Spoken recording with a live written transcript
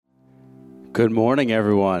Good morning,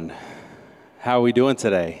 everyone. How are we doing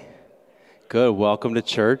today? Good. Welcome to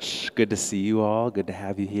church. Good to see you all. Good to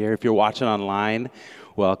have you here. If you're watching online,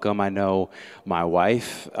 welcome. I know my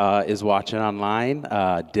wife is watching online.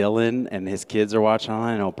 Dylan and his kids are watching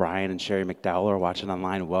online. I know Brian and Sherry McDowell are watching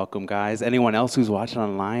online. Welcome, guys. Anyone else who's watching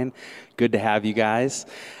online, good to have you guys.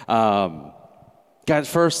 Guys,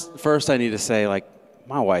 first I need to say,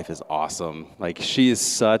 my wife is awesome. She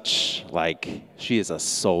is she is a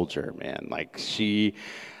soldier, man. She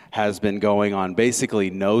has been going on basically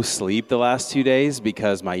no sleep the last 2 days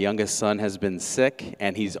because my youngest son has been sick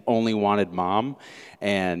and he's only wanted mom.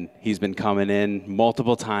 And he's been coming in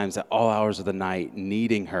multiple times at all hours of the night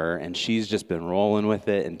needing her, and she's just been rolling with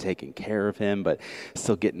it and taking care of him, but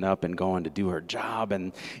still getting up and going to do her job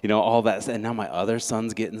and, all that. And now my other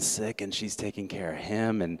son's getting sick, and she's taking care of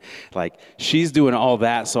him, and, she's doing all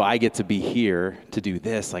that, so I get to be here to do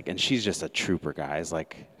this, and she's just a trooper, guys.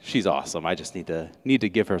 She's awesome. I just need to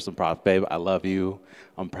give her some props. Babe, I love you.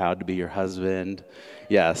 I'm proud to be your husband.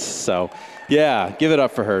 Yes, so, yeah, give it up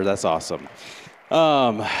for her. That's awesome.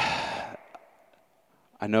 I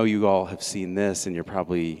know you all have seen this, and you're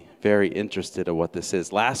probably very interested in what this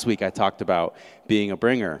is. Last week, I talked about being a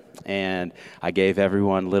bringer, and I gave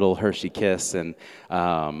everyone little Hershey Kiss, and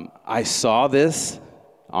I saw this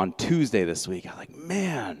on Tuesday this week. I was like,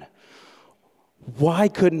 man, why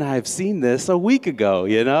couldn't I have seen this a week ago,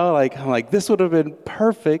 I'm like, this would have been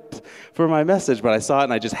perfect for my message, but I saw it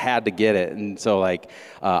and I just had to get it. And so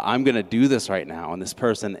I'm going to do this right now, and this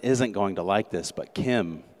person isn't going to like this, but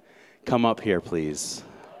Kim, come up here, please.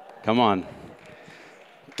 Come on.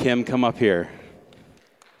 Kim, come up here.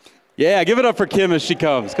 Yeah, give it up for Kim as she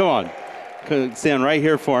comes. Come on. Stand right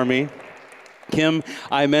here for me. Kim,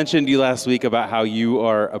 I mentioned you last week about how you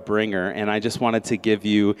are a bringer, and I just wanted to give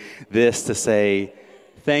you this to say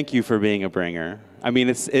thank you for being a bringer. I mean,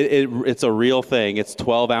 it's a real thing. It's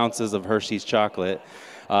 12 ounces of Hershey's chocolate.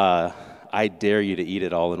 I dare you to eat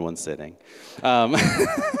it all in one sitting. That's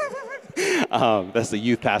the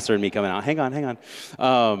youth pastor in me coming out. Hang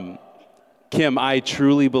on. Kim, I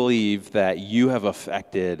truly believe that you have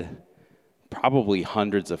affected probably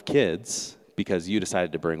hundreds of kids because you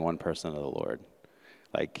decided to bring one person to the Lord.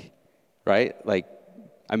 Right?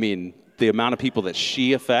 The amount of people that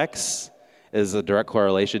she affects is a direct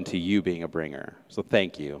correlation to you being a bringer. So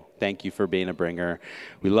thank you. Thank you for being a bringer.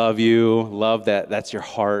 We love you. Love that. That's your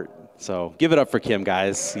heart. So give it up for Kim,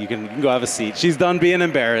 guys. You can go have a seat. She's done being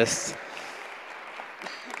embarrassed.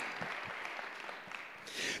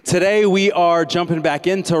 Today we are jumping back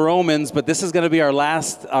into Romans, but this is going to be our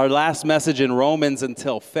last message in Romans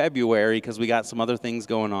until February because we got some other things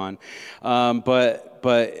going on. But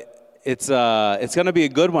it's going to be a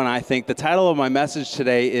good one, I think. The title of my message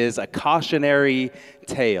today is A Cautionary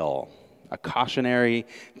Tale. A cautionary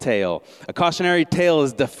tale. A cautionary tale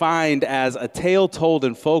is defined as a tale told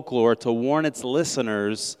in folklore to warn its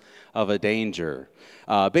listeners of a danger.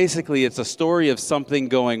 Basically, it's a story of something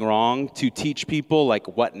going wrong to teach people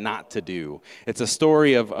what not to do. It's a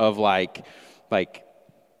story of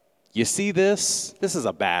you see this is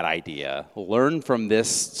a bad idea. Learn from this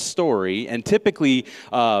story. And typically,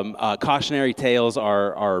 cautionary tales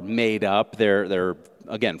are made up. They're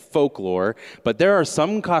again, folklore, but there are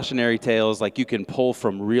some cautionary tales you can pull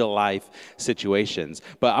from real life situations.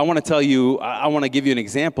 But I want to give you an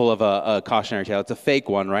example of a cautionary tale. It's a fake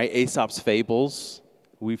one, right? Aesop's fables.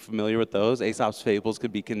 We familiar with those? Aesop's fables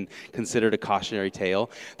could be considered a cautionary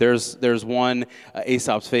tale. There's one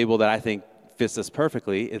Aesop's fable that I think fits this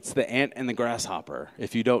perfectly. It's the ant and the grasshopper.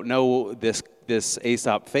 If you don't know this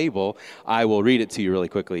Aesop fable, I will read it to you really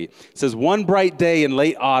quickly. It says, one bright day in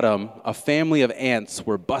late autumn, a family of ants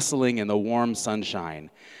were bustling in the warm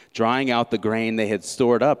sunshine, drying out the grain they had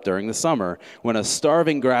stored up during the summer, when a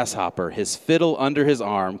starving grasshopper, his fiddle under his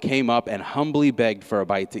arm, came up and humbly begged for a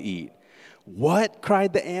bite to eat. What?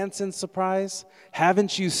 Cried the ants in surprise.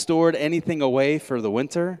 Haven't you stored anything away for the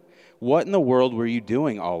winter? What in the world were you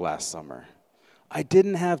doing all last summer? I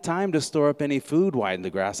didn't have time to store up any food, whined the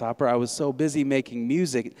grasshopper. I was so busy making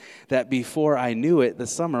music that before I knew it, the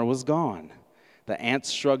summer was gone. The ants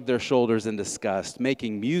shrugged their shoulders in disgust.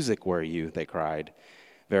 Making music, were you? They cried.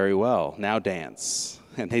 Very well, now dance.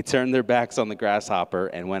 And they turned their backs on the grasshopper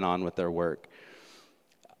and went on with their work.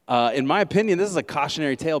 In my opinion, this is a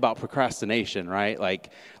cautionary tale about procrastination, right?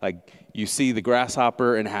 You see the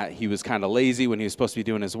grasshopper and he was kind of lazy when he was supposed to be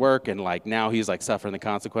doing his work, and now he's suffering the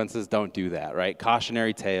consequences. Don't do that, right?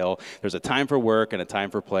 Cautionary tale. There's a time for work and a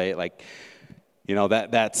time for play.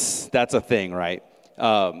 That's a thing, right?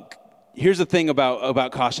 Here's the thing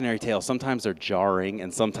about cautionary tales. Sometimes they're jarring,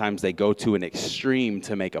 and sometimes they go to an extreme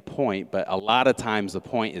to make a point, but a lot of times the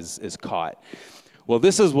point is caught. Well,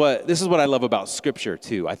 this is what I love about Scripture,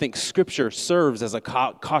 too. I think Scripture serves as a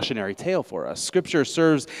cautionary tale for us. Scripture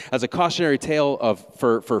serves as a cautionary tale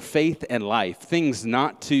for faith and life, things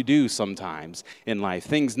not to do sometimes in life,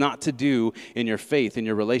 things not to do in your faith, in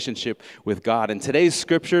your relationship with God. And today's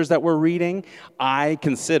Scriptures that we're reading, I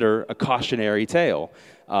consider a cautionary tale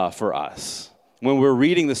for us. When we're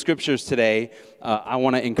reading the Scriptures today, I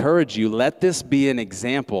want to encourage you, let this be an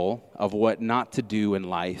example of what not to do in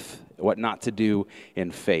life, what not to do in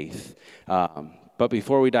faith. But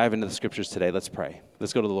before we dive into the Scriptures today, let's pray.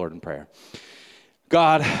 Let's go to the Lord in prayer.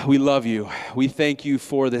 God, we love you. We thank you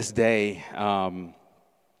for this day.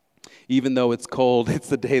 Even though it's cold, it's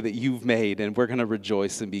the day that you've made, and we're going to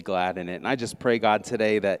rejoice and be glad in it. And I just pray, God,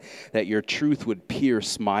 today that your truth would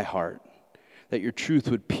pierce my heart, that your truth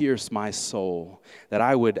would pierce my soul, that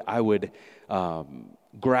I would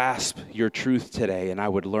grasp your truth today, and I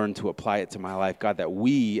would learn to apply it to my life. God, that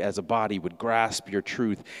we as a body would grasp your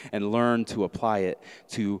truth and learn to apply it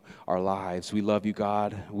to our lives. We love you,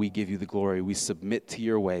 God. We give you the glory. We submit to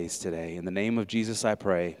your ways today. In the name of Jesus, I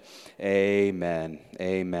pray. Amen.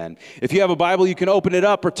 Amen. If you have a Bible, you can open it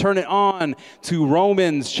up or turn it on to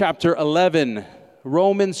Romans chapter 11.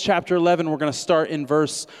 Romans chapter 11, we're going to start in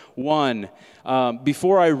verse 1.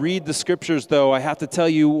 Before I read the Scriptures, though, I have to tell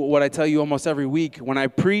you what I tell you almost every week. When I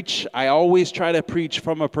preach, I always try to preach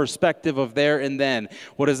from a perspective of there and then.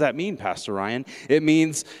 What does that mean, Pastor Ryan? It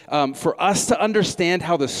means for us to understand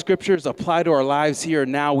how the Scriptures apply to our lives here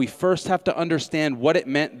and now, we first have to understand what it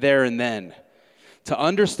meant there and then. To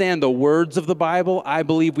understand the words of the Bible, I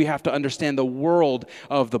believe we have to understand the world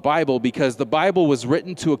of the Bible, because the Bible was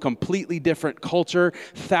written to a completely different culture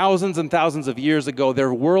thousands and thousands of years ago.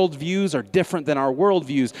 Their worldviews are different than our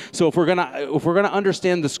worldviews. So if we're gonna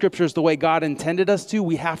understand the Scriptures the way God intended us to,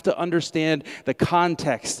 we have to understand the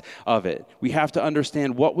context of it. We have to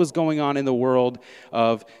understand what was going on in the world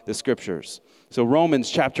of the Scriptures. So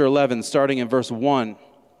Romans chapter 11, starting in verse 1.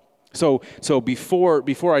 So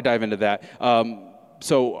before I dive into that,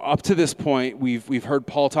 so up to this point, we've heard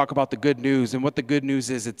Paul talk about the good news, and what the good news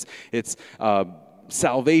is, it's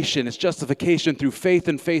salvation, it's justification through faith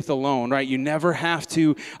and faith alone, right? You never have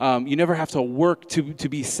to work to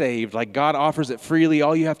be saved. Like, God offers it freely.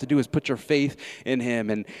 All you have to do is put your faith in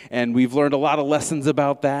Him, and we've learned a lot of lessons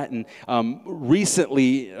about that. And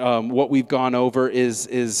recently, what we've gone over is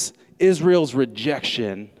Israel's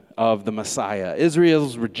rejection of the Messiah,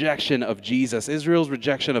 Israel's rejection of Jesus, Israel's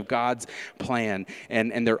rejection of God's plan,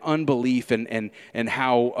 and their unbelief, and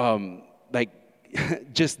how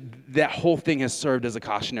just that whole thing has served as a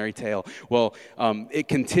cautionary tale. Well, it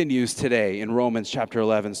continues today in Romans chapter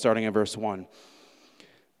 11, starting in verse 1.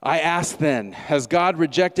 I ask then, has God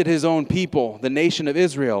rejected his own people, the nation of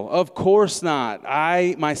Israel? Of course not.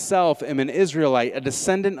 I myself am an Israelite, a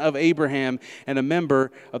descendant of Abraham, and a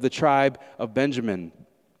member of the tribe of Benjamin.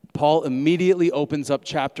 Paul immediately opens up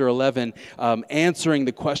chapter 11, answering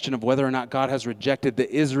the question of whether or not God has rejected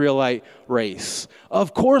the Israelite race.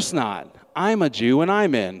 Of course not. I'm a Jew and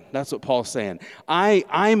I'm in. That's what Paul's saying.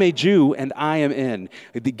 I'm a Jew and I am in.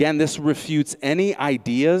 Again, this refutes any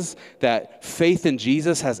ideas that faith in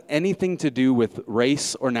Jesus has anything to do with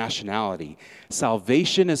race or nationality.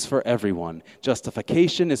 Salvation is for everyone.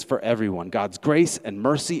 Justification is for everyone. God's grace and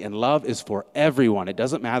mercy and love is for everyone. It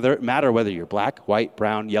doesn't matter whether you're black, white,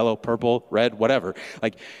 brown, yellow, purple, red, whatever.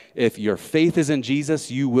 Like, if your faith is in Jesus,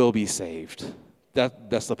 you will be saved.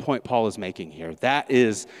 That's the point Paul is making here. That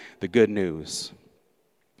is the good news.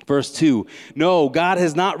 Verse 2, no, God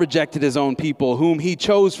has not rejected his own people, whom he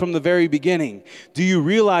chose from the very beginning. Do you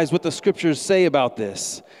realize what the Scriptures say about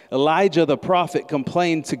this? Elijah the prophet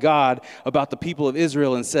complained to God about the people of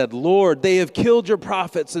Israel and said, Lord, they have killed your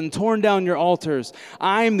prophets and torn down your altars.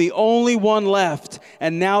 I'm the only one left,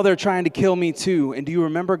 and now they're trying to kill me too. And do you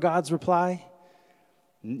remember God's reply?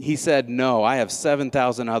 He said, no, I have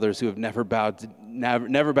 7,000 others who have never bowed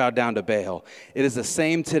down to Baal. It is the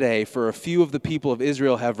same today, for a few of the people of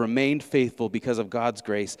Israel have remained faithful because of God's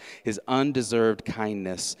grace, his undeserved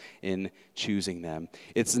kindness in choosing them.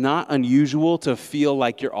 It's not unusual to feel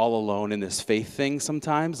like you're all alone in this faith thing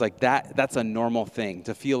sometimes. Like that's a normal thing,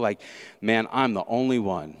 to feel like, man, I'm the only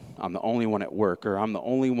one. I'm the only one at work, or I'm the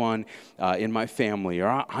only one in my family, or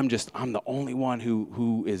I'm the only one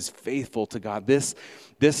who is faithful to God. This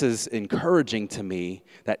is encouraging to me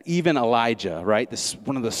that even Elijah, right,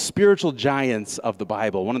 one of the spiritual giants of the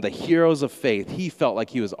Bible, one of the heroes of faith, he felt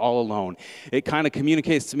like he was all alone. It kind of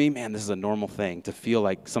communicates to me, man, this is a normal thing, to feel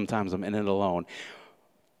like sometimes I'm in it alone.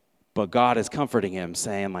 But God is comforting him,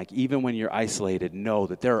 saying, like, even when you're isolated, know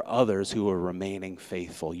that there are others who are remaining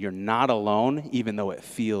faithful. You're not alone, even though it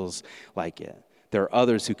feels like it. There are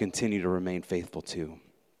others who continue to remain faithful too.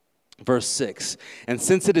 Verse 6, and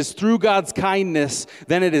since it is through God's kindness,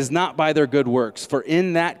 then it is not by their good works. For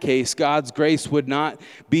in that case, God's grace would not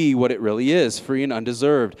be what it really is, free and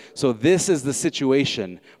undeserved. So this is the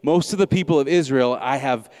situation. Most of the people of Israel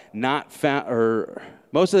have not found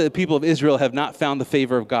the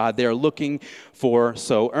favor of God. They are looking for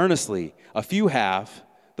so earnestly. A few have,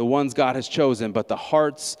 the ones God has chosen, but the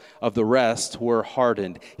hearts of the rest were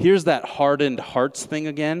hardened. Here's that hardened hearts thing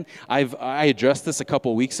again. I addressed this a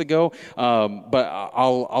couple weeks ago, but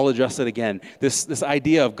I'll address it again. This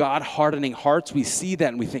idea of God hardening hearts, we see that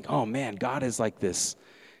and we think, oh man, God is like this.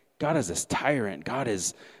 God is this tyrant. God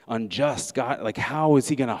is unjust. God, like, how is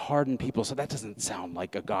he going to harden people? So that doesn't sound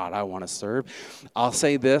like a God I want to serve. I'll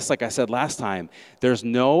say this, like I said last time, there's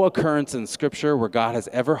no occurrence in Scripture where God has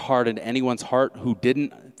ever hardened anyone's heart who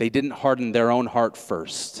they didn't harden their own heart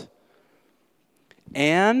first.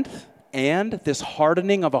 And this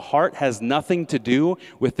hardening of a heart has nothing to do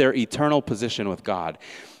with their eternal position with God.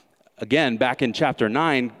 Again, back in chapter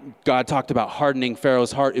 9, God talked about hardening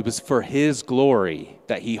Pharaoh's heart. It was for his glory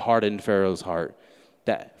that he hardened Pharaoh's heart.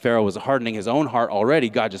 That Pharaoh was hardening his own heart already.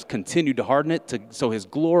 God just continued to harden it so his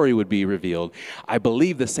glory would be revealed. I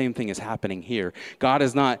believe the same thing is happening here. God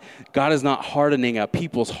is not hardening a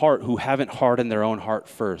people's heart who haven't hardened their own heart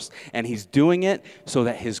first. And he's doing it so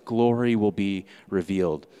that his glory will be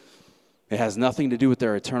revealed. It has nothing to do with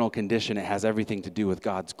their eternal condition. It has everything to do with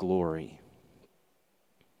God's glory.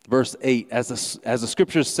 Verse 8, as the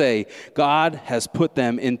scriptures say, God has put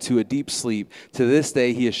them into a deep sleep. To this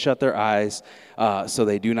day he has shut their eyes so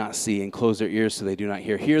they do not see, and closed their ears so they do not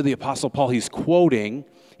hear. Here the Apostle Paul, he's quoting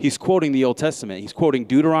the Old Testament. He's quoting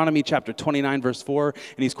Deuteronomy chapter 29, verse 4,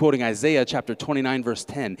 and he's quoting Isaiah chapter 29, verse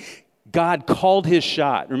 10. God called his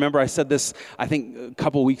shot. Remember, I said this, I think, a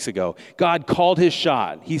couple weeks ago. God called his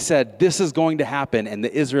shot. He said, this is going to happen, and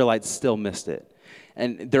the Israelites still missed it.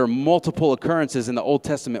 And there are multiple occurrences in the Old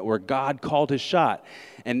Testament where God called his shot,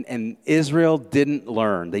 and Israel didn't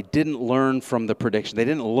learn. They didn't learn from the prediction. They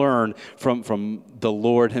didn't learn from the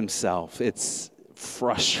Lord himself. It's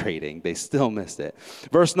frustrating. They still missed it.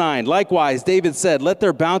 Verse 9, likewise, David said, let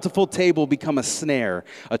their bountiful table become a snare,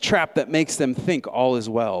 a trap that makes them think all is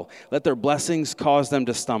well. Let their blessings cause them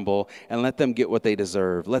to stumble, and let them get what they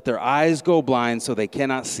deserve. Let their eyes go blind so they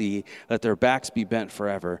cannot see. Let their backs be bent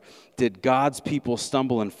forever. Did God's people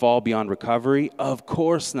stumble and fall beyond recovery? Of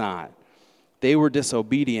course not. They were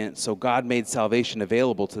disobedient, so God made salvation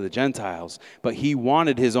available to the Gentiles. But he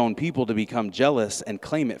wanted his own people to become jealous and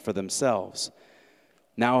claim it for themselves.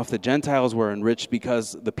 Now, if the Gentiles were enriched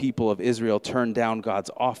because the people of Israel turned down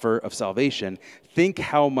God's offer of salvation, think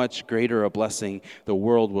how much greater a blessing the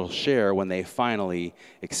world will share when they finally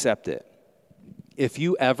accept it. If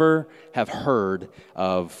you ever have heard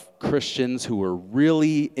of Christians who were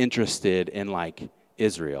really interested in, like,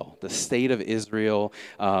 Israel, the state of Israel,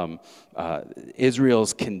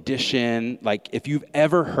 Israel's condition, like, if you've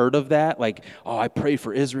ever heard of that, like, oh, I pray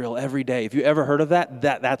for Israel every day. If you ever heard of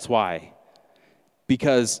that's why.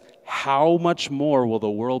 Because how much more will the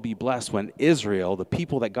world be blessed when Israel, the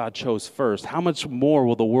people that God chose first, how much more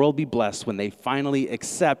will the world be blessed when they finally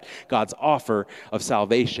accept God's offer of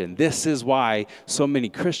salvation? This is why so many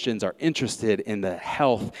Christians are interested in the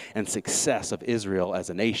health and success of Israel as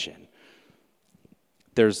a nation.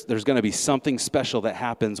 There's going to be something special that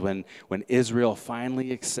happens when Israel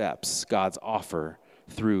finally accepts God's offer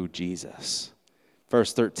through Jesus.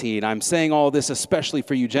 Verse 13, I'm saying all this especially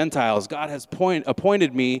for you Gentiles. God has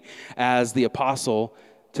appointed me as the apostle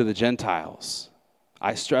to the Gentiles.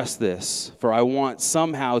 I stress this, for I want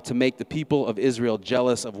somehow to make the people of Israel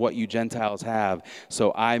jealous of what you Gentiles have,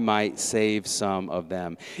 so I might save some of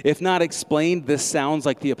them. If not explained, this sounds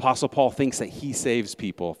like the Apostle Paul thinks that he saves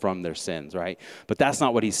people from their sins, right? But that's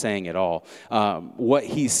not what he's saying at all. What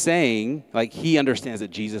he's saying, like, he understands that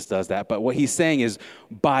Jesus does that, but what he's saying is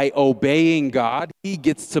by obeying God, he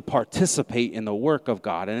gets to participate in the work of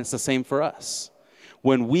God, and it's the same for us.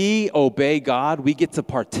 When we obey God, we get to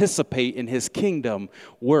participate in his kingdom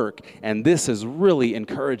work. And this is really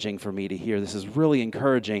encouraging for me to hear. This is really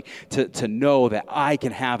encouraging to know that I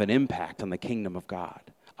can have an impact on the kingdom of God.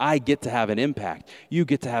 I get to have an impact. You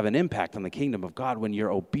get to have an impact on the kingdom of God when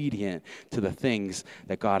you're obedient to the things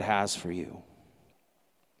that God has for you.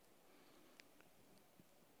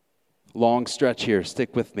 Long stretch here,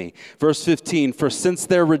 stick with me. Verse 15, for since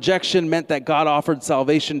their rejection meant that God offered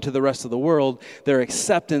salvation to the rest of the world, their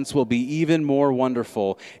acceptance will be even more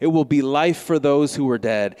wonderful. It will be life for those who were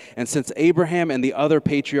dead. And since Abraham and the other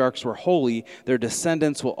patriarchs were holy, their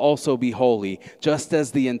descendants will also be holy, just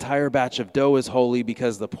as the entire batch of dough is holy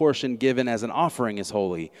because the portion given as an offering is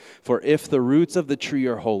holy. For if the roots of the tree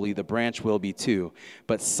are holy, the branch will be too.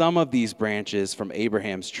 But some of these branches from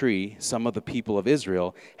Abraham's tree, some of the people of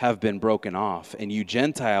Israel, have been broken off, and you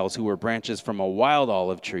Gentiles who were branches from a wild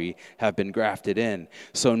olive tree have been grafted in.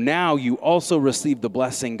 So now you also receive the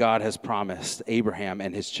blessing God has promised Abraham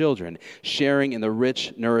and his children, sharing in the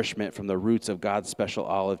rich nourishment from the roots of God's special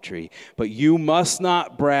olive tree. But you must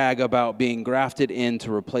not brag about being grafted in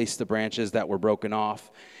to replace the branches that were broken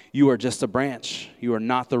off. You are just a branch. You are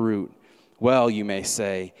not the root. Well, you may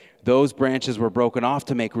say, those branches were broken off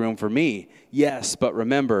to make room for me. Yes, but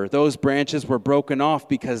remember, those branches were broken off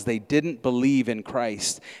because they didn't believe in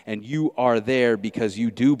Christ, and you are there because you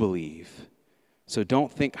do believe. So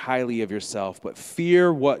don't think highly of yourself, but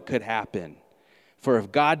fear what could happen. For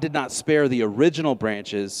if God did not spare the original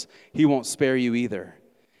branches, he won't spare you either.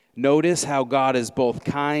 Notice how God is both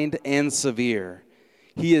kind and severe.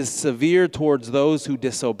 He is severe towards those who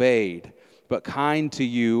disobeyed, but kind to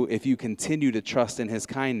you if you continue to trust in his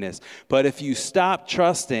kindness. But if you stop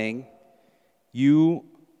trusting, you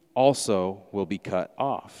also will be cut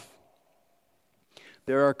off.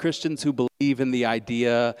 There are Christians who believe in the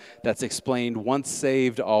idea that's explained, once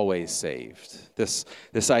saved, always saved. This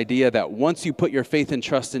idea that once you put your faith and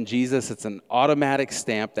trust in Jesus, it's an automatic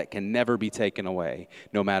stamp that can never be taken away,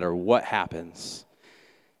 no matter what happens.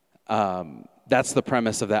 That's the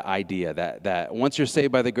premise of that idea, that once you're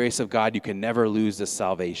saved by the grace of God, you can never lose this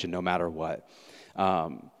salvation, no matter what.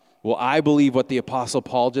 Well, I believe what the Apostle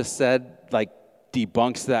Paul just said,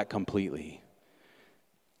 debunks that completely.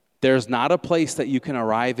 There's not a place that you can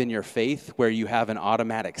arrive in your faith where you have an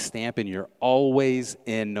automatic stamp and you're always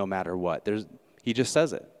in no matter what. He just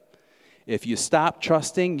says it. If you stop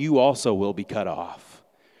trusting, you also will be cut off.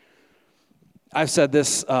 I've said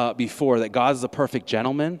this before, that God's the perfect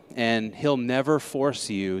gentleman, and he'll never force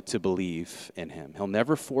you to believe in him. He'll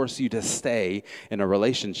never force you to stay in a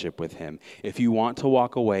relationship with him. If you want to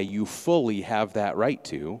walk away, you fully have that right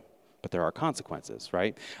to, but there are consequences,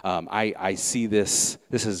 right? I see this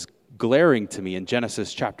is glaring to me in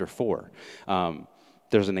Genesis chapter 4.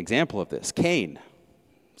 There's an example of this. Cain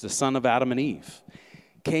is the son of Adam and Eve.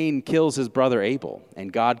 Cain kills his brother Abel,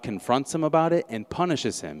 and God confronts him about it and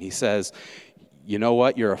punishes him. He says, you know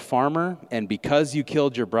what, you're a farmer, and because you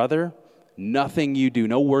killed your brother, nothing you do,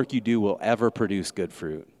 no work you do will ever produce good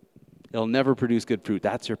fruit. It'll never produce good fruit.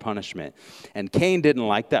 That's your punishment. And Cain didn't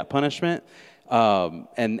like that punishment,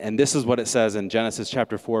 and this is what it says in Genesis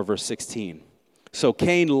chapter 4, verse 16. So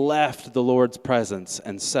Cain left the Lord's presence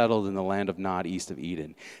and settled in the land of Nod, east of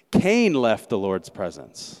Eden. Cain left the Lord's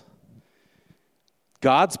presence.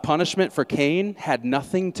 God's punishment for Cain had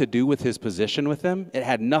nothing to do with his position with him. It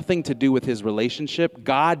had nothing to do with his relationship.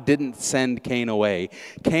 God didn't send Cain away.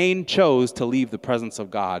 Cain chose to leave the presence of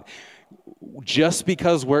God. Just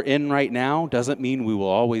because we're in right now doesn't mean we will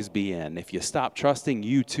always be in. If you stop trusting,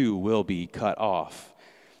 you too will be cut off.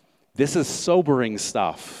 This is sobering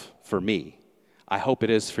stuff for me. I hope it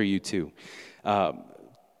is for you too.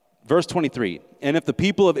 Verse 23, and if the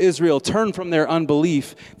people of Israel turn from their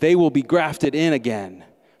unbelief, they will be grafted in again.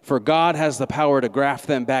 For God has the power to graft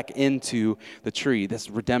them back into the tree. That's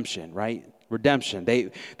redemption, right? Redemption.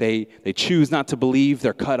 They choose not to believe,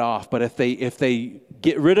 they're cut off. But if they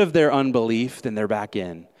get rid of their unbelief, then they're back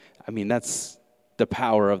in. I mean, that's the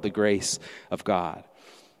power of the grace of God.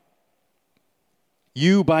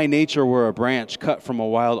 You by nature were a branch cut from a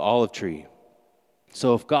wild olive tree.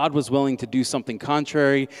 So if God was willing to do something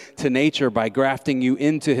contrary to nature by grafting you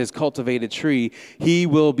into his cultivated tree, he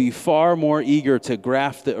will be far more eager to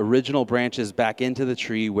graft the original branches back into the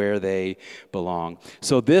tree where they belong.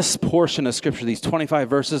 So this portion of Scripture, these 25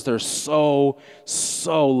 verses, they're so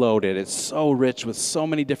loaded. It's so rich with so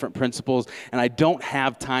many different principles, and I don't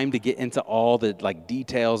have time to get into all the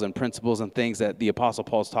details and principles and things that the Apostle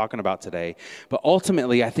Paul's talking about today. But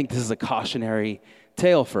ultimately, I think this is a cautionary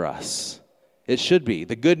tale for us. It should be.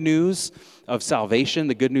 The good news of salvation,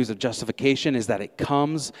 the good news of justification is that it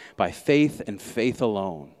comes by faith and faith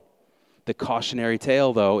alone. The cautionary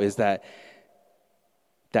tale, though, is that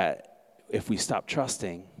if we stop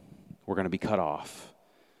trusting, we're going to be cut off.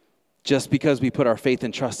 Just because we put our faith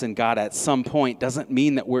and trust in God at some point doesn't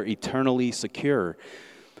mean that we're eternally secure.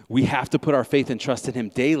 We have to put our faith and trust in him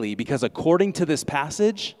daily, because according to this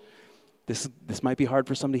passage, This might be hard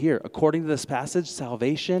for some to hear. According to this passage,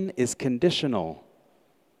 salvation is conditional.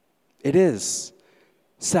 It is.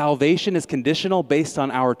 Salvation is conditional based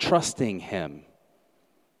on our trusting him.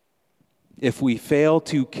 If we fail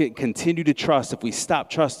to continue to trust, if we stop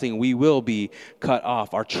trusting, we will be cut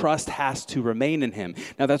off. Our trust has to remain in him.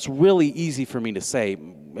 Now, that's really easy for me to say.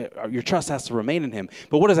 Your trust has to remain in him.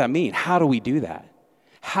 But what does that mean? How do we do that?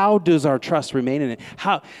 How does our trust remain in it?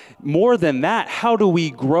 More than that, how do we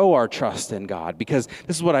grow our trust in God? Because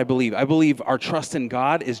this is what I believe. I believe our trust in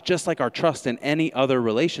God is just like our trust in any other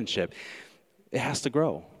relationship. It has to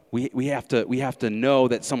grow. We have to know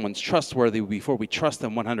that someone's trustworthy before we trust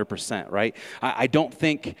them 100%, right? I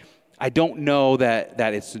don't know that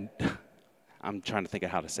it's, I'm trying to think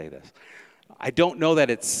of how to say this. I don't know that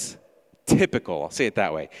it's typical, I'll say it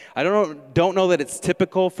that way. I don't know that it's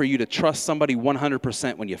typical for you to trust somebody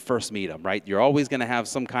 100% when you first meet them, right? You're always going to have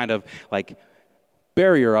some kind of like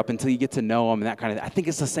barrier up until you get to know him and that kind of. I think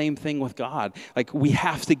it's the same thing with God. Like we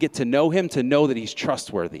have to get to know him to know that he's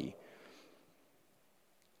trustworthy.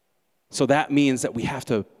 So that means that we have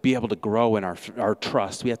to be able to grow in our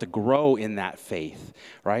trust. We have to grow in that faith,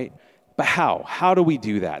 right? But how? How do we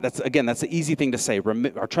do that? That's the easy thing to say.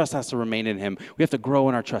 Our trust has to remain in him. We have to grow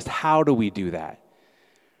in our trust. How do we do that?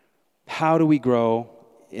 How do we grow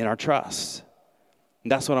in our trust?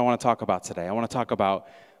 And that's what I want to talk about today. I want to talk about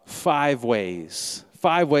 5 ways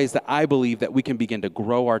that I believe that we can begin to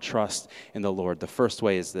grow our trust in the Lord. The first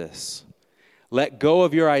way is this. Let go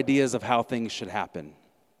of your ideas of how things should happen.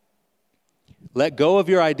 Let go of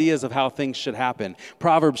your ideas of how things should happen.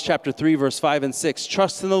 Proverbs chapter 3, verse 5 and 6.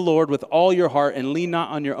 Trust in the Lord with all your heart and lean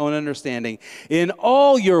not on your own understanding. In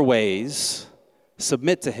all your ways,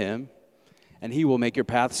 submit to him, and he will make your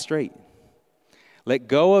path straight. Let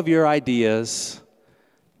go of your ideas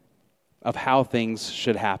of how things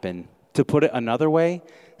should happen. To put it another way,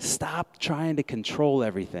 stop trying to control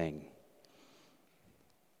everything.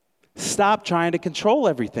 Stop trying to control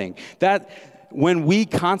everything. When we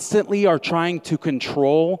constantly are trying to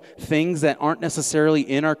control things that aren't necessarily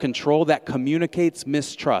in our control, that communicates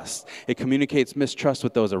mistrust. It communicates mistrust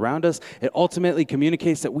with those around us. It ultimately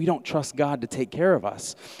communicates that we don't trust God to take care of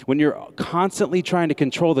us. When you're constantly trying to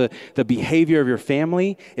control the behavior of your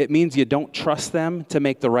family, it means you don't trust them to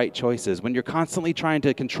make the right choices. When you're constantly trying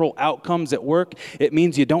to control outcomes at work, it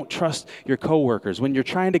means you don't trust your coworkers. When you're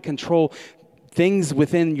trying to control things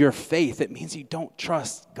within your faith, it means you don't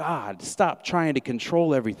trust God. Stop trying to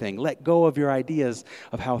control everything. Let go of your ideas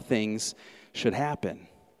of how things should happen.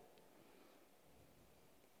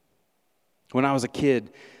 When I was a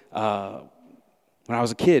kid, when I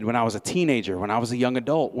was a teenager, when I was a young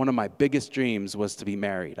adult, one of my biggest dreams was to be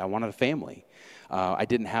married. I wanted a family. I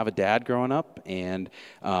didn't have a dad growing up, and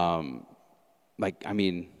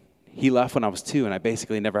he left when I was 2, and I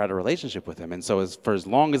basically never had a relationship with him. And so for as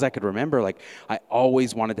long as I could remember, I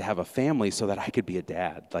always wanted to have a family so that I could be a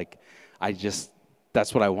dad.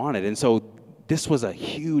 That's what I wanted. And so this was a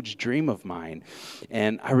huge dream of mine.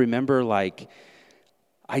 And I remember,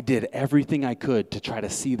 I did everything I could to try to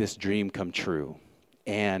see this dream come true.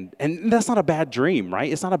 And that's not a bad dream, right?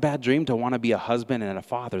 It's not a bad dream to want to be a husband and a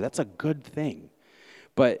father. That's a good thing.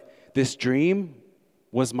 But this dream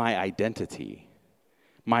was my identity.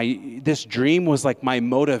 This dream was like my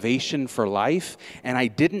motivation for life, and I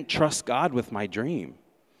didn't trust God with my dream.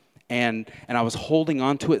 And I was holding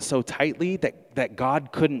on to it so tightly that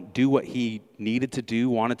God couldn't do what he needed to do,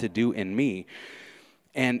 wanted to do in me.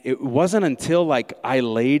 And it wasn't until I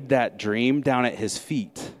laid that dream down at his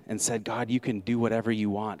feet and said, God, you can do whatever you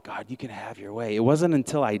want. God, you can have your way. It wasn't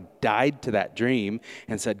until I died to that dream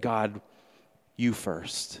and said, God, you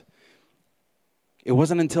first. It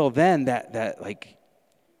wasn't until then that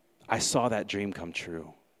I saw that dream come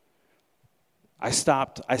true. I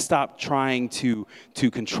stopped trying to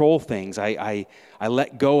control things. I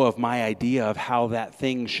let go of my idea of how that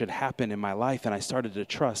thing should happen in my life, and I started to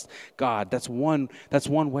trust God. That's one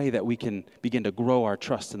way that we can begin to grow our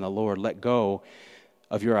trust in the Lord. Let go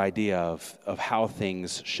of your idea of how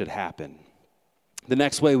things should happen. The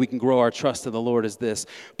next way we can grow our trust in the Lord is this.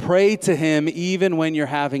 Pray to him even when you're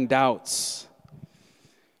having doubts.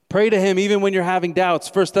 Pray to him even when you're having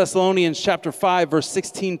doubts. 1 Thessalonians chapter 5, verse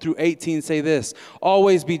 16 through 18 say this.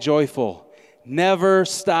 Always be joyful. Never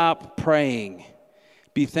stop praying.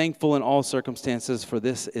 Be thankful in all circumstances, for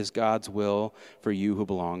this is God's will for you who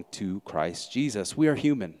belong to Christ Jesus. We are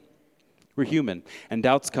human. We're human. And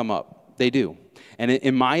doubts come up. They do. And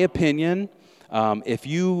in my opinion, if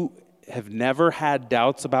you have never had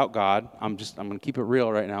doubts about God, I'm going to keep it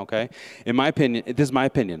real right now, okay? In my opinion, this is my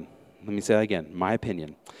opinion. Let me say that again, my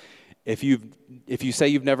opinion. If you say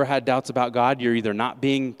you've never had doubts about God, you're either not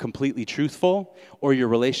being completely truthful or your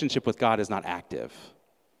relationship with God is not active.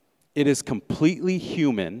 It is completely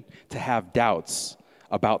human to have doubts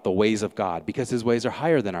about the ways of God because his ways are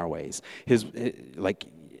higher than our ways. He's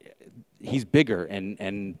bigger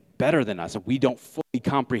and better than us, and we don't fully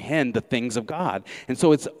comprehend the things of God. And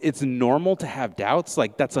so it's normal to have doubts.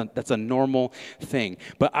 Like that's a normal thing.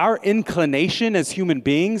 But our inclination as human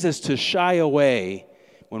beings is to shy away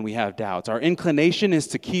when we have doubts. Our inclination is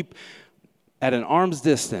to keep at an arm's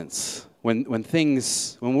distance when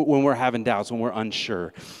we're having doubts, when we're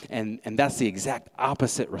unsure. And that's the exact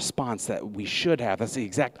opposite response that we should have. That's the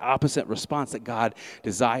exact opposite response that God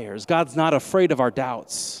desires. God's not afraid of our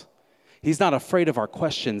doubts. He's not afraid of our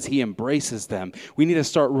questions. He embraces them. We need to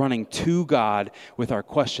start running to God with our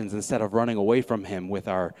questions instead of running away from him with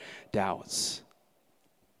our doubts.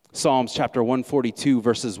 Psalms chapter 142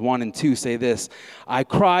 verses 1 and 2 say this, I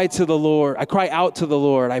cry out to the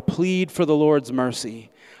Lord. I plead for the Lord's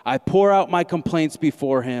mercy. I pour out my complaints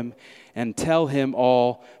before him and tell him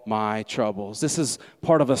all my troubles. This is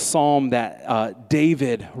part of a psalm that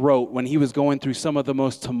David wrote when he was going through some of the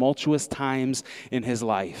most tumultuous times in his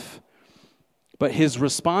life. But his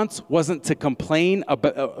response wasn't to complain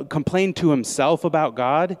to himself about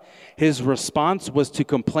God. His response was to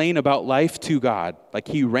complain about life to God. Like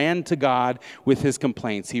he ran to God with his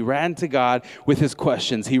complaints. He ran to God with his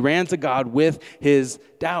questions. He ran to God with his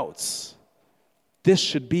doubts. This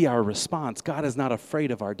should be our response. God is not afraid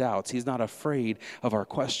of our doubts. He's not afraid of our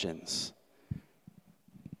questions.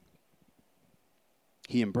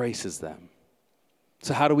 He embraces them.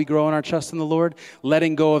 So how do we grow in our trust in the Lord?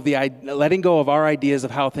 Letting go of our ideas of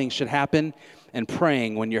how things should happen and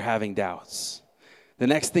praying when you're having doubts. The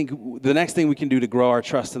next thing we can do to grow our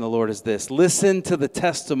trust in the Lord is this. Listen to the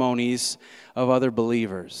testimonies of other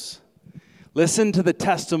believers. Listen to the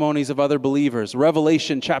testimonies of other believers.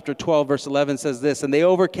 Revelation chapter 12 verse 11 says this, and they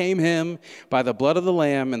overcame him by the blood of the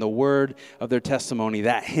Lamb and the word of their testimony.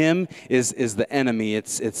 That him is the enemy.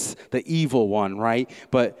 It's the evil one, right?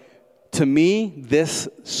 But to me, this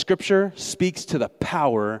scripture speaks to the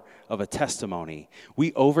power of a testimony.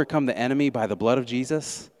 We overcome the enemy by the blood of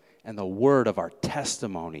Jesus and the word of our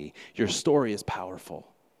testimony. Your story is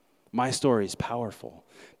powerful. My story is powerful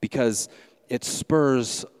because it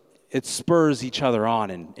spurs each other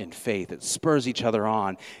on in faith. It spurs each other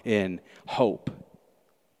on in hope.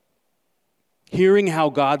 Hearing how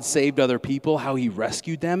God saved other people, how he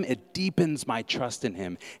rescued them, it deepens my trust in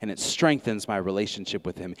him and it strengthens my relationship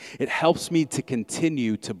with him. It helps me to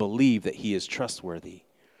continue to believe that he is trustworthy.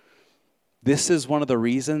 This is one of the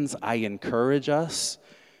reasons I encourage us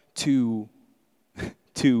to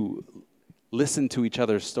listen to each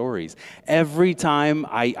other's stories. Every time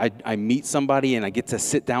I meet somebody and I get to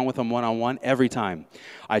sit down with them one-on-one, every time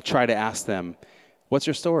I try to ask them, what's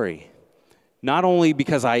your story? Not only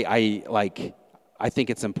because I think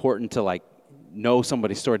it's important to know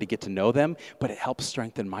somebody's story to get to know them, but it helps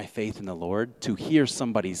strengthen my faith in the Lord to hear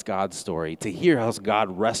somebody's God story, to hear how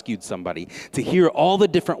God rescued somebody, to hear all the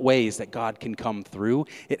different ways that God can come through.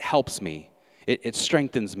 It helps me. It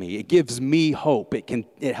strengthens me. It gives me hope.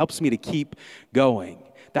 It helps me to keep going.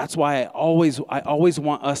 That's why I always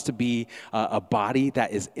want us to be a body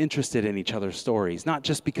that is interested in each other's stories, not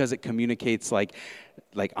just because it communicates like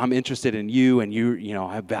I'm interested in you and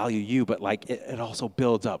I value you, but it also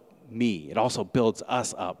builds up me. It also builds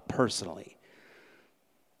us up personally.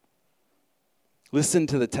 Listen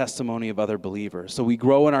to the testimony of other believers. So we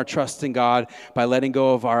grow in our trust in God by letting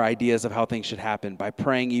go of our ideas of how things should happen, by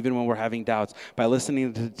praying even when we're having doubts, by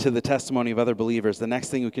listening to the testimony of other believers. The next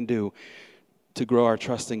thing we can do to grow our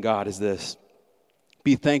trust in God is this.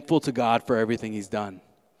 Be thankful to God for everything he's done.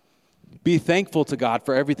 Be thankful to God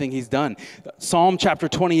for everything he's done. Psalm chapter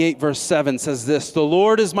 28 verse 7 says this, the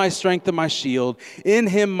Lord is my strength and my shield. In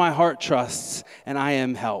him my heart trusts and I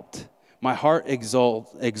am helped. My heart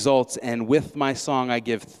exults, and with my song I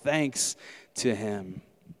give thanks to him.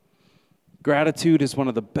 Gratitude is one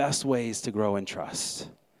of the best ways to grow in trust.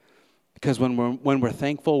 Because when we're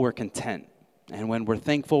thankful, we're content. And when we're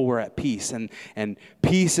thankful, we're at peace. And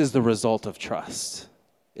peace is the result of trust.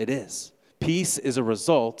 It is. Peace is a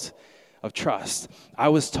result of trust. I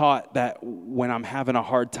was taught that when I'm having a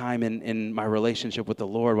hard time in my relationship with the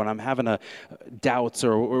Lord, when I'm having doubts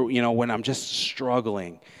or when I'm just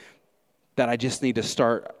struggling, that I just need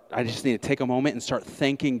to take a moment and start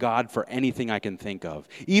thanking God for anything I can think of.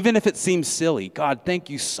 Even if it seems silly. God, thank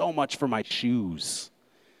you so much for my shoes.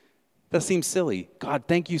 That seems silly. God,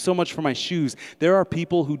 thank you so much for my shoes. There are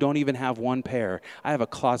people who don't even have one pair. I have a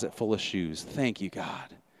closet full of shoes. Thank you,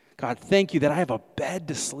 God. God, thank you that I have a bed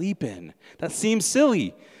to sleep in. That seems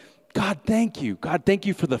silly. God, thank you. God, thank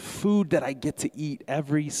you for the food that I get to eat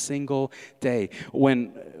every single day.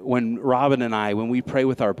 When Robin and I, when we pray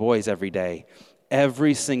with our boys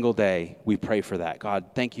every single day, we pray for that.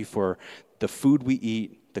 God, thank you for the food we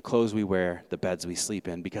eat, the clothes we wear, the beds we sleep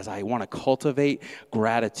in, because I want to cultivate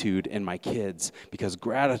gratitude in my kids, because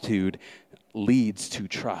gratitude leads to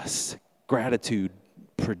trust. Gratitude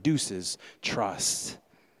produces trust.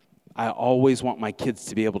 I always want my kids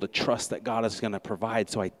to be able to trust that God is going to provide,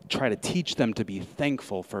 so I try to teach them to be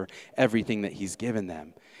thankful for everything that he's given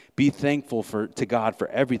them. Be thankful to God for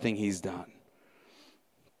everything he's done.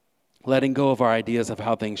 Letting go of our ideas of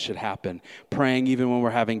how things should happen, praying even when we're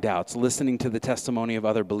having doubts, listening to the testimony of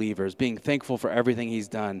other believers, being thankful for everything he's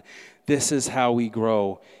done. This is how we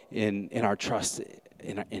grow in our trust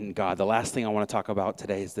in God. The last thing I want to talk about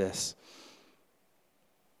today is this.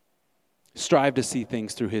 Strive to see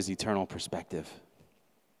things through his eternal perspective.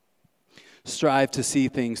 Strive to see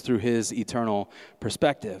things through his eternal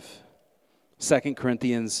perspective. 2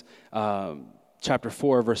 Corinthians chapter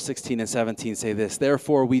 4, verse 16 and 17 say this: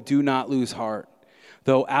 "Therefore we do not lose heart.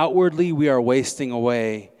 Though outwardly we are wasting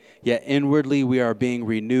away, yet inwardly we are being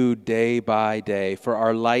renewed day by day. For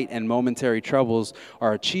our light and momentary troubles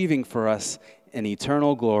are achieving for us an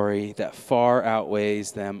eternal glory that far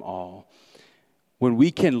outweighs them all." When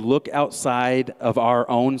we can look outside of our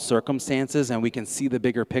own circumstances and we can see the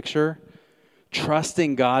bigger picture,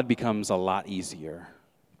 trusting God becomes a lot easier.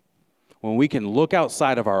 When we can look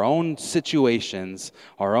outside of our own situations,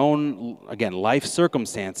 our own, again, life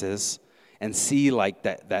circumstances, and see like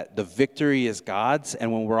that the victory is God's,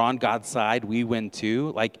 and when we're on God's side, we win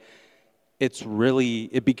too. Like it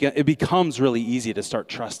becomes really easy to start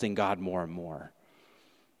trusting God more and more.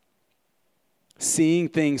 Seeing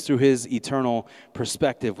things through his eternal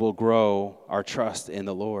perspective will grow our trust in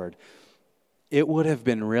the Lord. It would have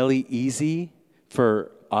been really easy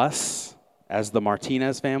for us as the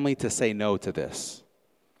Martinez family to say no to this.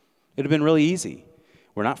 It would have been really easy.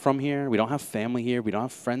 We're not from here. We don't have family here. We don't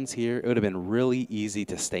have friends here. It would have been really easy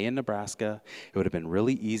to stay in Nebraska. It would have been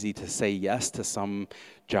really easy to say yes to some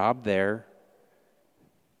job there.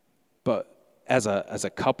 But as a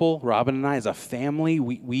couple, Robin and I, as a family,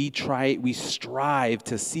 we strive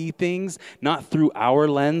to see things not through our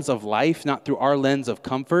lens of life, not through our lens of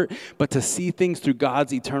comfort, but to see things through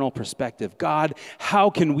God's eternal perspective. God, how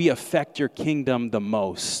can we affect your kingdom the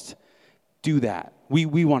most? Do that. We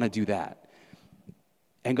want to do that.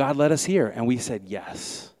 And God led us here, and we said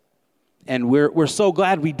yes. And we're so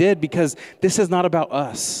glad we did, because this is not about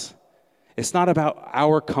us. It's not about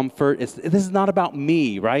our comfort. This is not about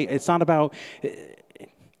me, right? This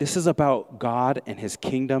is about God and his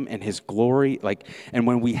kingdom and his glory. And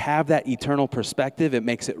when we have that eternal perspective, it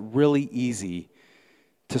makes it really easy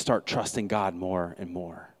to start trusting God more and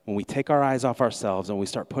more. When we take our eyes off ourselves and we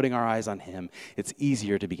start putting our eyes on him, it's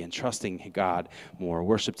easier to begin trusting God more.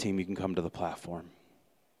 Worship team, you can come to the platform.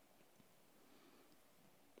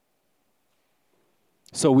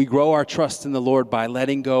 So we grow our trust in the Lord by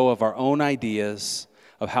letting go of our own ideas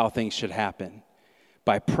of how things should happen,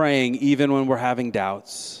 by praying even when we're having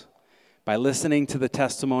doubts, by listening to the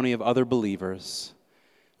testimony of other believers,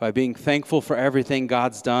 by being thankful for everything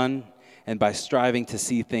God's done, and by striving to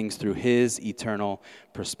see things through his eternal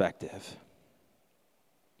perspective.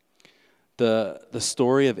 The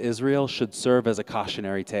story of Israel should serve as a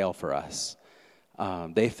cautionary tale for us.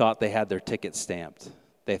 They thought they had their ticket stamped.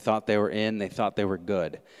 They thought they were in. They thought they were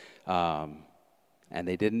good. And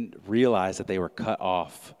they didn't realize that they were cut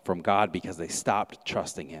off from God because they stopped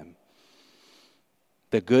trusting him.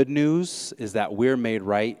 The good news is that we're made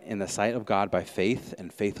right in the sight of God by faith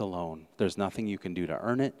and faith alone. There's nothing you can do to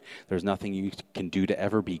earn it. There's nothing you can do to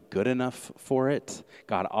ever be good enough for it.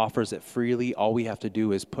 God offers it freely. All we have to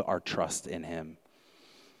do is put our trust in him.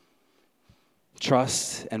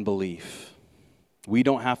 Trust and belief. We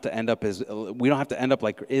don't have to end up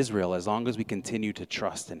like Israel as long as we continue to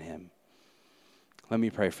trust in him. Let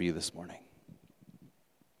me pray for you this morning.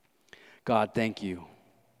 God, thank you.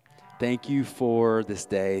 Thank you for this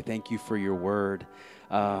day. Thank you for your word.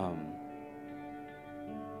 God,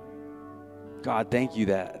 thank you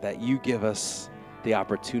that you give us the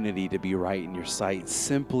opportunity to be right in your sight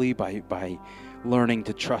simply by learning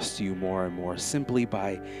to trust you more and more, simply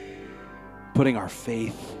by putting our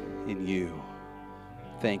faith in you.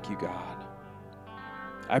 Thank you, God.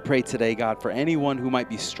 I pray today, God, for anyone who might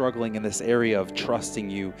be struggling in this area of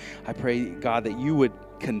trusting you. I pray, God, that you would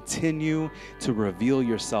continue to reveal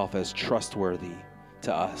yourself as trustworthy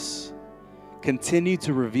to us. Continue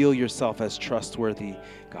to reveal yourself as trustworthy,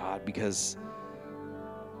 God, because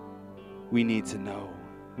we need to know.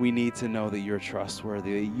 We need to know that you're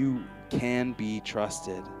trustworthy, that you can be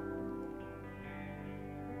trusted.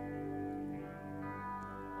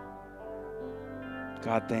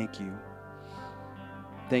 God, thank you.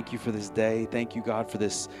 Thank you for this day. Thank you, God, for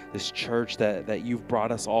this church that you've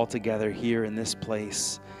brought us all together here in this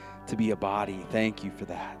place to be a body. Thank you for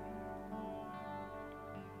that.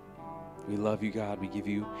 We love you, God. We give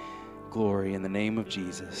you glory in the name of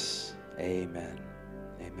Jesus. Amen.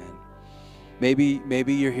 Amen.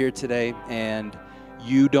 Maybe you're here today and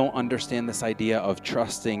you don't understand this idea of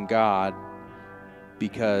trusting God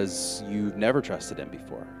because you've never trusted him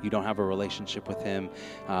before. You don't have a relationship with him.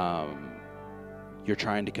 You're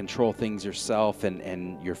trying to control things yourself,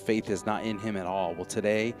 and your faith is not in him at all. Well,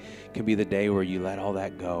 today can be the day where you let all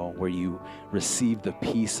that go, where you receive the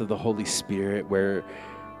peace of the Holy Spirit, where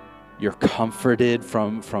you're comforted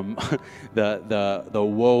from the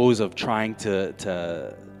woes of trying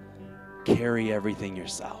to carry everything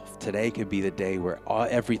yourself. Today could be the day where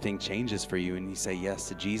everything changes for you and you say yes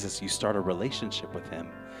to Jesus. You start a relationship with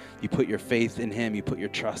him. You put your faith in him. You put your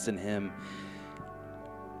trust in him.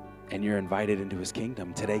 And you're invited into his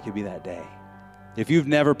kingdom. Today could be that day. If you've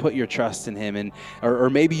never put your trust in him, or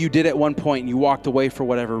maybe you did at one point and you walked away for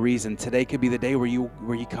whatever reason, today could be the day where you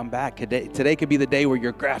come back. Today could be the day where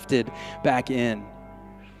you're grafted back in.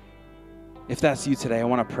 If that's you today, I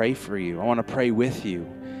want to pray for you. I want to pray with you.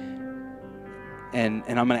 And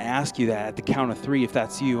I'm going to ask you that at the count of 3. If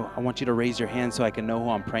that's you, I want you to raise your hand so I can know who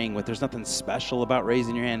I'm praying with. There's nothing special about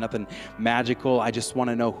raising your hand, nothing magical. I just want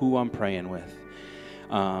to know who I'm praying with.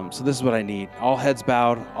 So this is what I need. All heads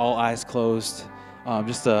bowed, all eyes closed.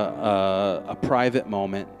 Just a private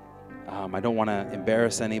moment. I don't want to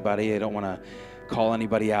embarrass anybody. I don't want to call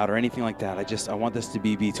anybody out or anything like that. I want this to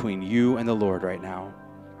be between you and the Lord right now.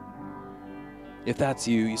 If that's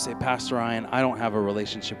you, you say, Pastor Ryan, I don't have a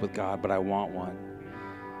relationship with God, but I want one.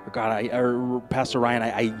 Or God, Pastor Ryan,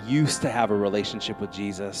 I used to have a relationship with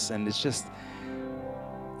Jesus, and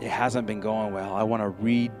it hasn't been going well. I want to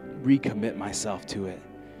recommit myself to it.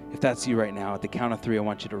 If that's you right now, at the count of 3, I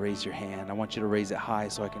want you to raise your hand. I want you to raise it high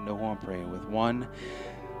so I can know who I'm praying with. 1,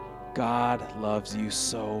 God loves you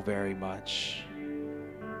so very much.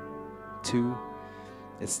 2,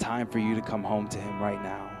 it's time for you to come home to him right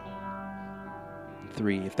now.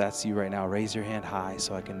 3, if that's you right now, raise your hand high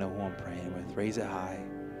so I can know who I'm praying with. Raise it high.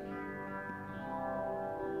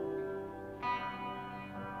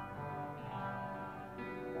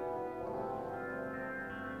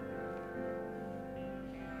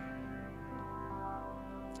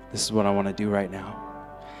 This is what I want to do right now.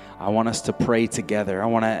 I want us to pray together. I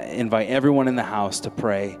want to invite everyone in the house to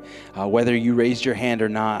pray. Whether you raised your hand or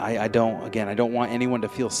not, I don't want anyone to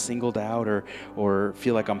feel singled out or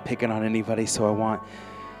feel like I'm picking on anybody. So I want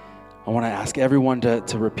to ask everyone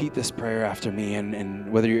to repeat this prayer after me.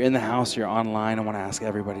 And whether you're in the house or you're online, I want to ask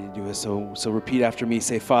everybody to do it. So repeat after me.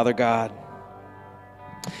 Say, Father God,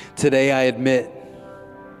 today I admit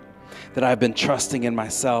that I've been trusting in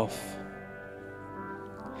myself.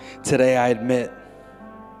 Today I admit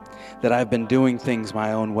that I've been doing things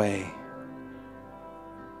my own way.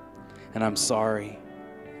 And I'm sorry.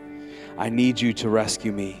 I need you to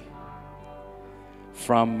rescue me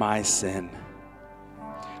from my sin.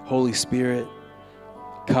 Holy Spirit,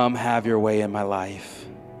 come have your way in my life.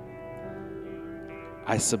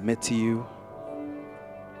 I submit to you.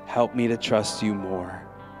 Help me to trust you more.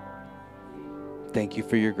 Thank you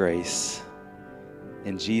for your grace.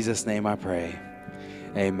 In Jesus' name I pray.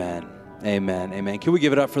 Amen. Amen. Amen. Can we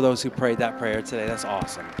give it up for those who prayed that prayer today? That's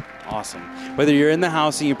awesome. Awesome. Whether you're in the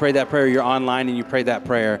house and you prayed that prayer, or you're online and you prayed that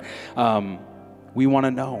prayer, we want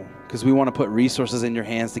to know, because we want to put resources in your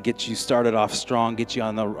hands to get you started off strong, get you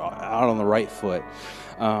out on the right foot.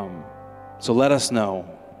 So let us know.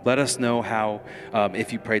 Let us know how,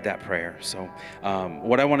 if you prayed that prayer. So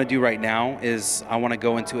what I want to do right now is I want to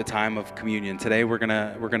go into a time of communion. Today we're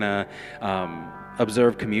gonna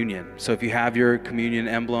observe communion. So if you have your communion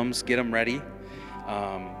emblems, get them ready.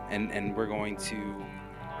 And we're going to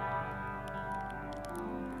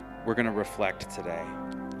reflect today.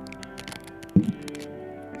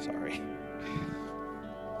 Sorry.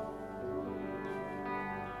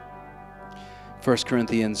 1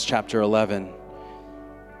 Corinthians chapter 11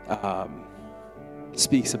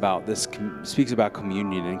 speaks about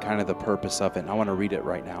communion and kind of the purpose of it. And I want to read it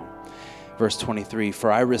right now. Verse 23,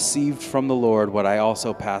 for I received from the Lord what I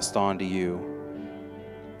also passed on to you.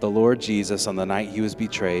 The Lord Jesus, on the night he was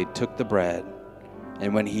betrayed, took the bread,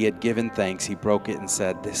 and when he had given thanks, he broke it and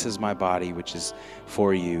said, this is my body, which is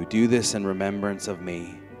for you. Do this in remembrance of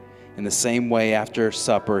me. In the same way, after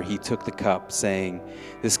supper, he took the cup, saying,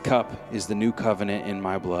 this cup is the new covenant in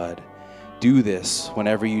my blood. Do this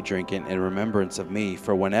whenever you drink it in remembrance of me.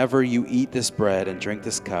 For whenever you eat this bread and drink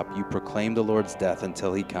this cup, you proclaim the Lord's death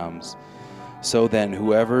until he comes. So then,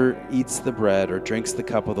 whoever eats the bread or drinks the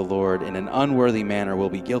cup of the Lord in an unworthy manner will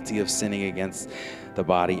be guilty of sinning against the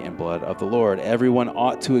body and blood of the Lord. Everyone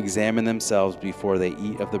ought to examine themselves before they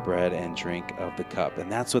eat of the bread and drink of the cup. And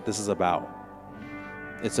that's what this is about.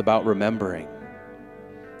 It's about remembering.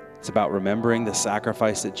 It's about remembering the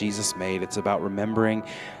sacrifice that Jesus made. It's about remembering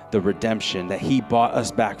the redemption, that he bought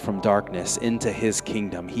us back from darkness into his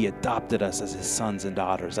kingdom. He adopted us as his sons and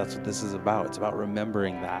daughters. That's what this is about. It's about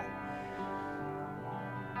remembering that.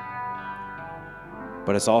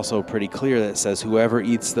 But it's also pretty clear that it says, whoever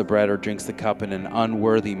eats the bread or drinks the cup in an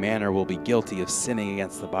unworthy manner will be guilty of sinning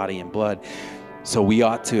against the body and blood. So we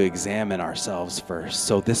ought to examine ourselves first.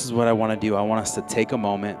 So this is what I want to do. I want us to take a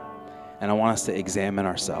moment and I want us to examine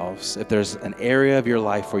ourselves. If there's an area of your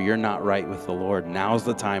life where you're not right with the Lord, now's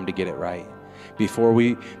the time to get it right. Before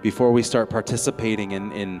we start participating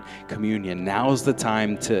in communion, now's the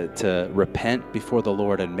time to repent before the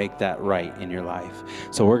Lord and make that right in your life.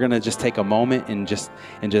 So we're gonna just take a moment and just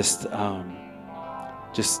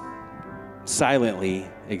silently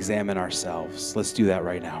examine ourselves. Let's do that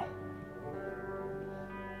right now.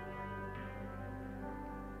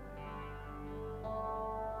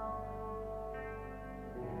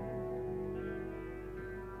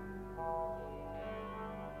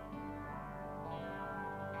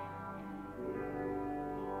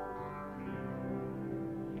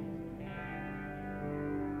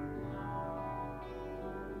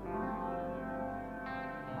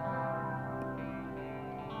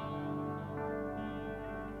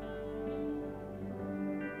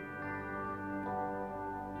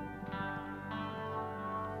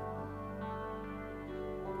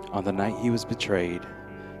 On the night he was betrayed,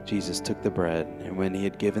 Jesus took the bread, and when he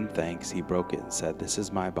had given thanks, he broke it and said, "This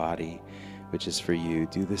is my body, which is for you.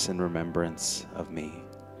 Do this in remembrance of me."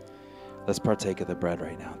 Let's partake of the bread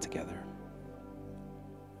right now together.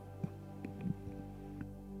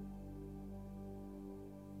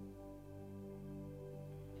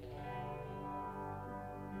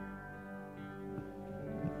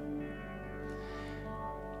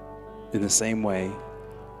 In the same way,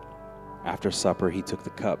 after supper, he took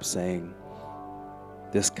the cup, saying,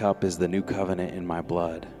 "This cup is the new covenant in my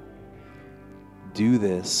blood. Do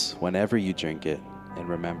this whenever you drink it in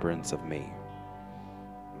remembrance of me."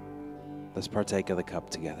 Let's partake of the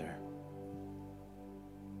cup together.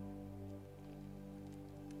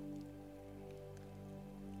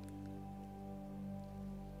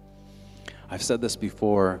 I've said this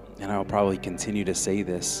before, and I'll probably continue to say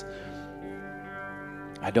this.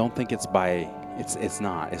 I don't think it's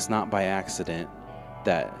not by accident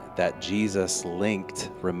that Jesus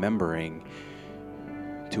linked remembering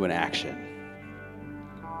to an action.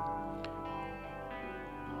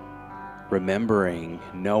 Remembering,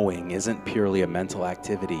 knowing isn't purely a mental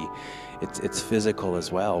activity. It's physical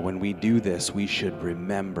as well. When we do this, we should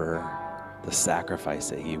remember the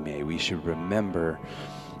sacrifice that he made. We should remember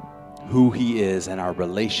who he is and our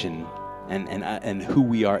relation and who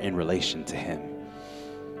we are in relation to him.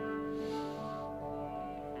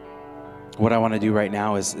 What I want to do right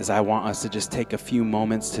now is I want us to just take a few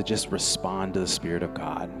moments to just respond to the Spirit of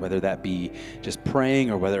God, whether that be just praying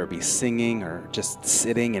or whether it be singing or just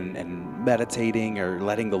sitting and meditating or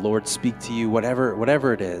letting the Lord speak to you,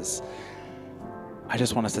 whatever it is. I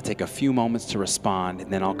just want us to take a few moments to respond, and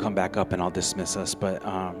then I'll come back up and I'll dismiss us. But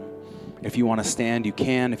if you want to stand, you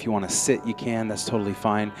can. If you want to sit, you can. That's totally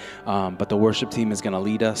fine. But the worship team is going to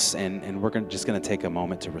lead us, and we're just going to take a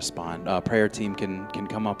moment to respond. Prayer team can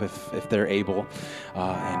come up if they're able.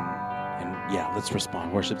 And yeah, let's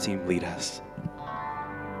respond. Worship team, lead us.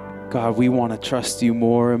 God, we want to trust you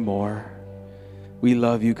more and more. We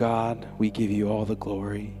love you, God. We give you all the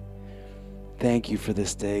glory. Thank you for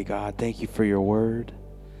this day, God. Thank you for your word.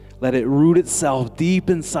 Let it root itself deep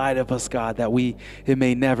inside of us, God, that it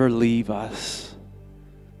may never leave us.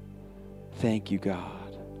 Thank you,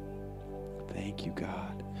 God. Thank you,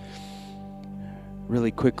 God.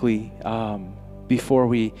 Really quickly, before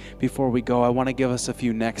we go, I want to give us a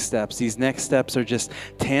few next steps. These next steps are just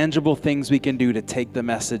tangible things we can do to take the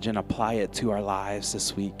message and apply it to our lives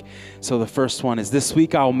this week. So the first one is this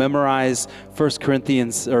week I'll memorize 1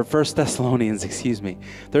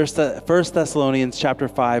 Thessalonians chapter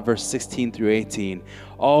 5, verse 16 through 18.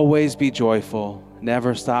 Always be joyful,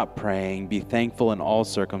 never stop praying, be thankful in all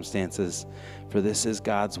circumstances, for this is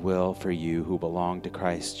God's will for you who belong to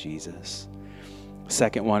Christ Jesus.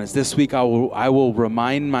 Second one is this week I will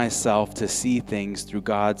remind myself to see things through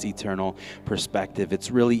God's eternal perspective. It's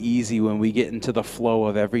really easy when we get into the flow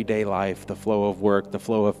of everyday life, the flow of work, the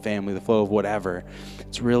flow of family, the flow of whatever.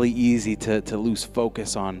 It's really easy to lose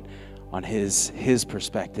focus on his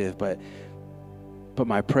perspective. But But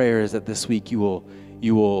my prayer is that this week you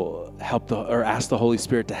will ask the Holy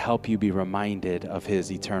Spirit to help you be reminded of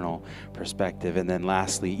his eternal perspective. And then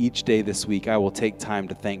lastly, each day this week, I will take time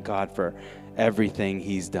to thank God for everything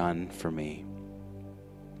he's done for me.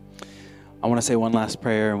 I want to say one last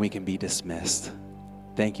prayer and we can be dismissed.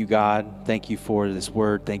 Thank you, God. Thank you for this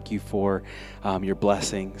word. Thank you for your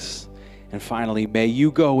blessings. And finally, may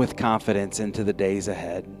you go with confidence into the days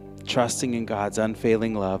ahead, trusting in God's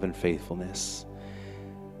unfailing love and faithfulness.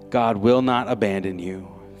 God will not abandon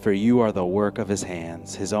you, for you are the work of his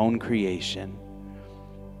hands, his own creation,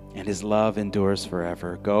 and his love endures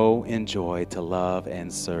forever. Go in joy to love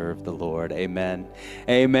and serve the Lord. Amen.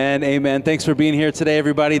 Amen. Amen. Thanks for being here today,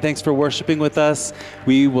 everybody. Thanks for worshiping with us.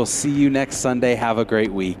 We will see you next Sunday. Have a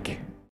great week.